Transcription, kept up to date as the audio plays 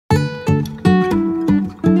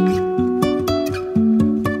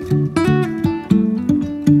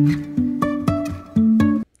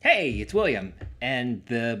it's William, and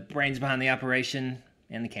the brains behind the operation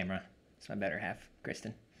and the camera. It's my better half,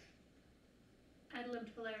 Kristen.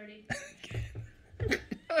 Ad-libbed polarity.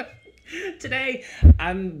 Today,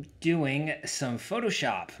 I'm doing some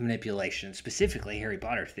Photoshop manipulation, specifically Harry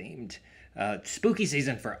Potter themed. Spooky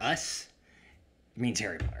season for us means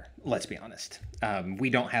Harry Potter. Let's be honest. We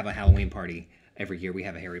don't have a Halloween party every year. We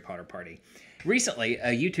have a Harry Potter party. Recently, a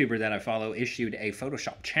YouTuber that I follow issued a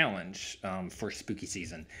Photoshop challenge for spooky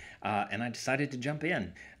season, and I decided to jump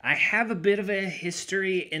in. I have a bit of a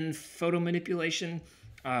history in photo manipulation.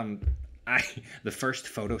 The first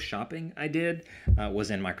photoshopping I did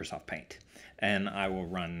was in Microsoft Paint, and I will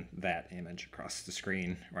run that image across the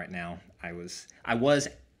screen right now. I was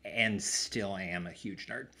and still am a huge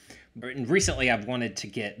nerd. And recently I've wanted to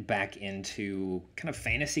get back into kind of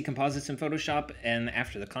fantasy composites in Photoshop, and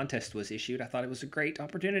after the contest was issued, I thought it was a great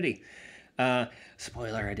opportunity.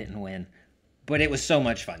 Spoiler, I didn't win, but it was so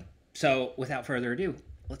much fun. So without further ado,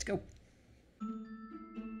 let's go.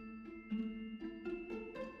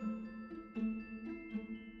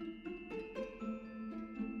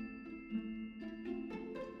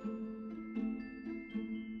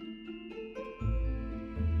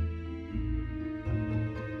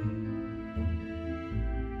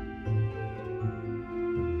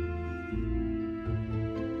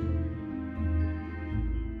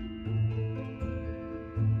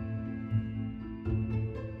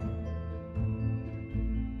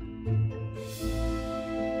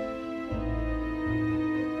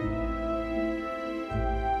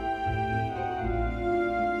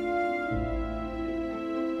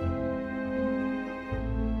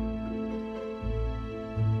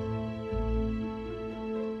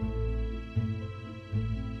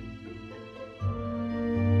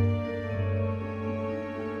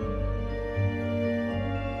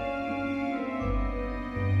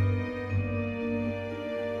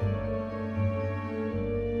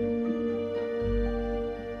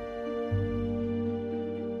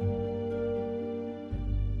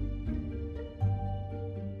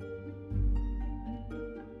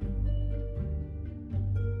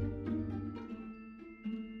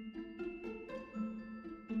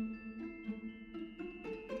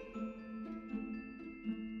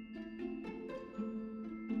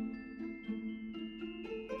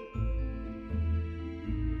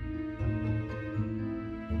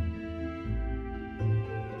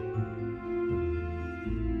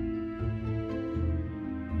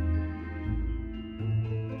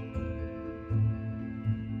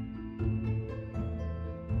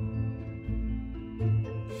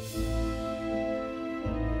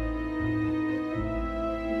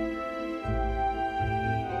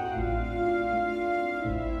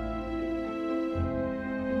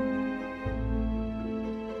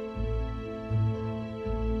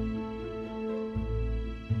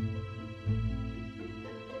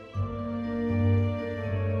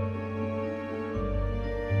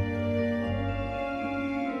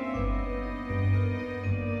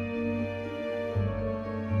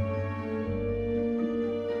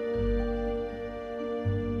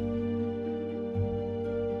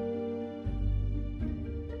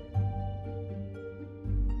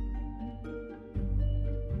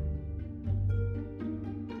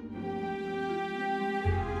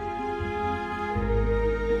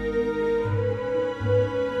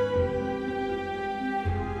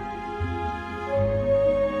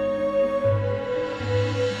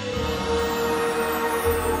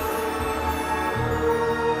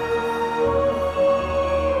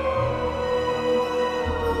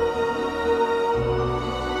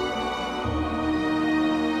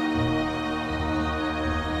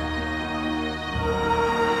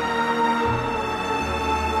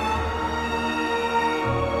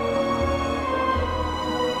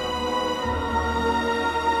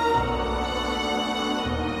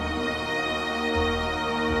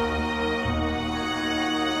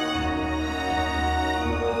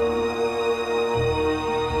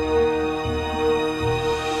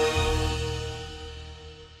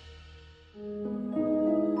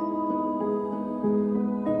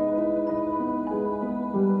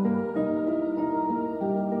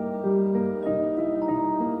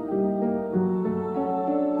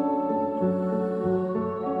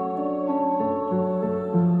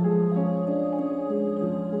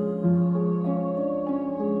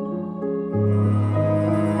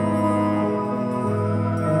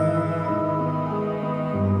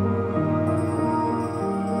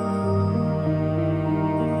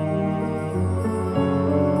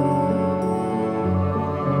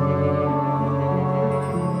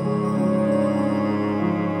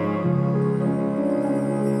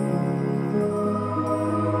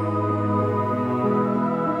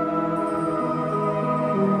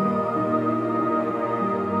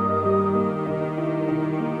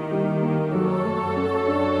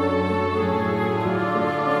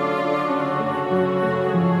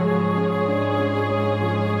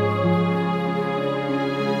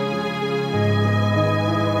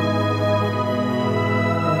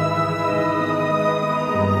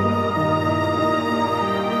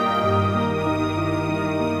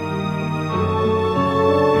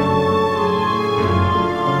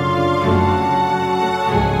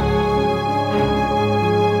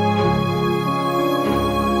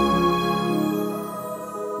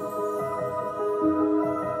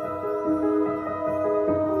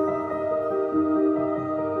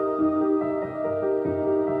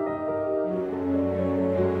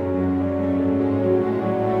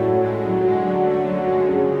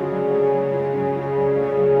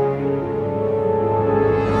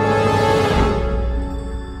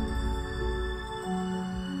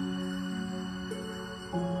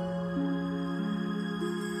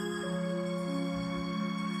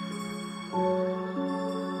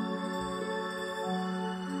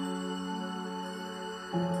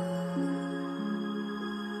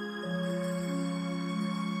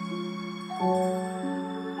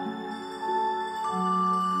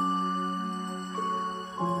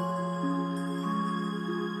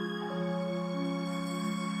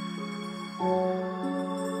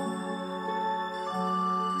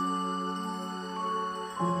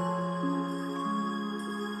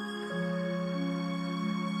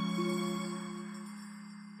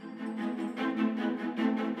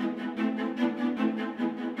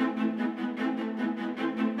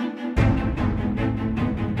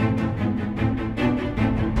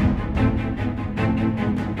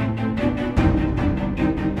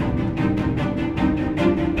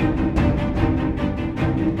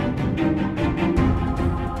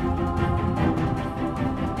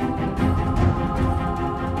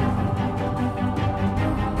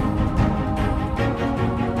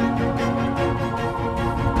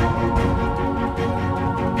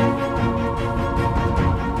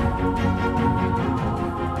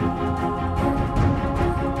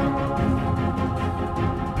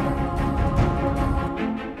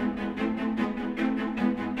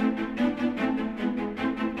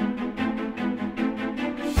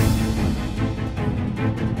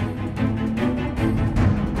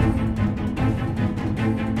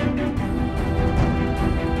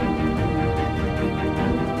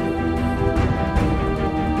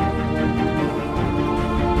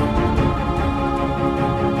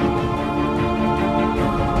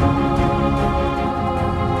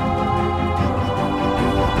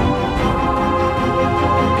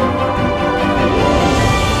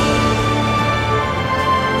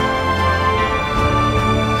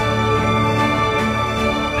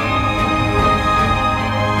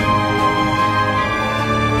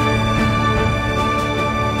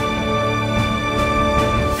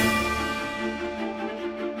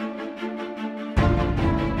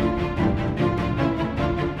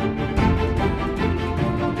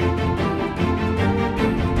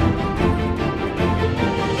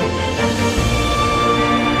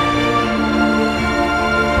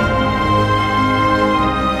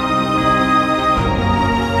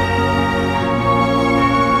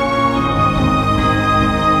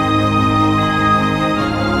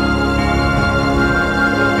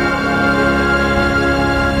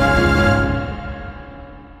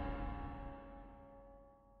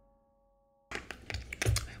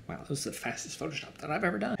 was the fastest Photoshop that I've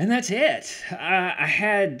ever done. And that's it. I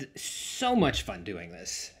had so much fun doing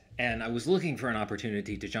this. And I was looking for an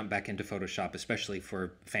opportunity to jump back into Photoshop, especially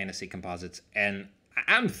for fantasy composites. And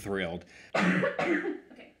I'm thrilled.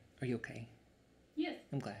 Okay. Are you okay? Yes.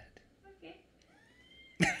 I'm glad. Okay.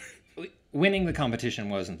 Winning the competition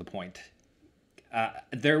wasn't the point.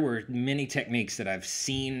 There were many techniques that I've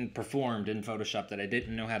seen performed in Photoshop that I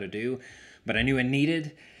didn't know how to do, but I knew I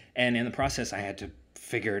needed. And in the process, I had to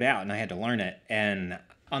figure it out and I had to learn it. And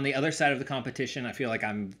on the other side of the competition, I feel like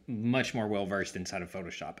I'm much more well-versed inside of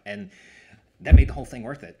Photoshop. And that made the whole thing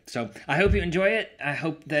worth it. So I hope you enjoy it. I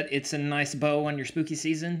hope that it's a nice bow on your spooky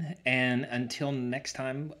season. And until next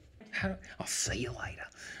time, I'll see you later.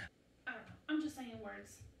 I don't know. I'm just saying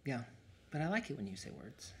words. Yeah, but I like it when you say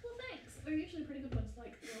words. Well, thanks. They're usually pretty good ones,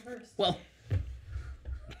 like reversed. Well,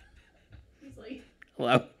 Usually.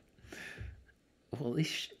 hello. Well, at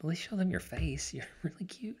least show them your face. You're really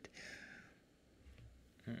cute.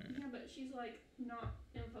 Yeah, but she's like not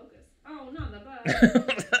in focus. Oh, not the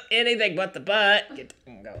butt. Anything but the butt.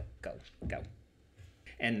 Go.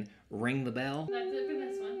 And ring the bell. That's it for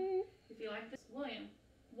this one. If you like this, William,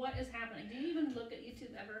 what is happening? Do you even look at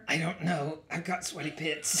YouTube ever? I don't know. I've got sweaty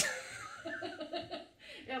pits.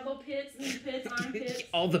 Elbow pits, knee pits, arm pits.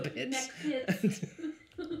 All the pits. Neck pits.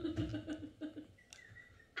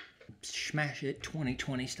 Smash it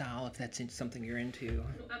 2020 style if that's something you're into.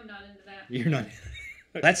 I'm not into that. You're not.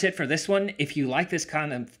 That's it for this one. If you like this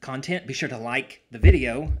kind of content, be sure to like the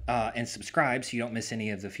video and subscribe so you don't miss any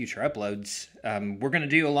of the future uploads. We're going to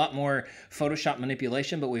do a lot more Photoshop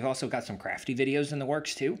manipulation, but we've also got some crafty videos in the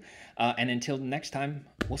works too. And until next time,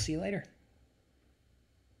 we'll see you later.